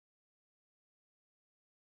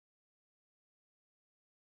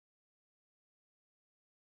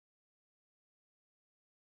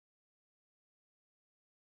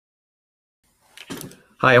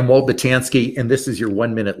Hi, I'm Walt Batansky, and this is your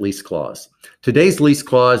 1 minute lease clause. Today's lease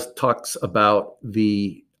clause talks about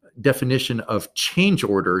the definition of change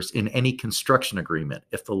orders in any construction agreement.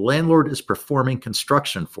 If the landlord is performing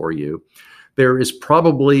construction for you, there is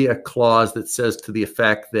probably a clause that says to the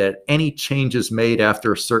effect that any changes made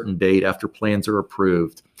after a certain date, after plans are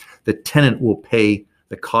approved, the tenant will pay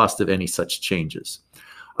the cost of any such changes.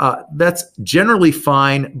 That's generally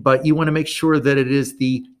fine, but you want to make sure that it is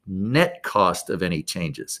the net cost of any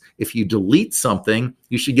changes. If you delete something,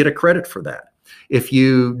 you should get a credit for that. If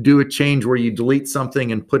you do a change where you delete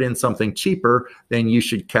something and put in something cheaper, then you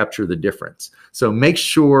should capture the difference. So make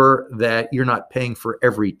sure that you're not paying for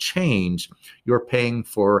every change, you're paying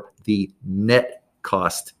for the net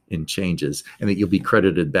cost in changes, and that you'll be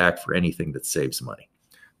credited back for anything that saves money.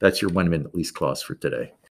 That's your 1 minute lease clause for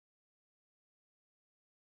today.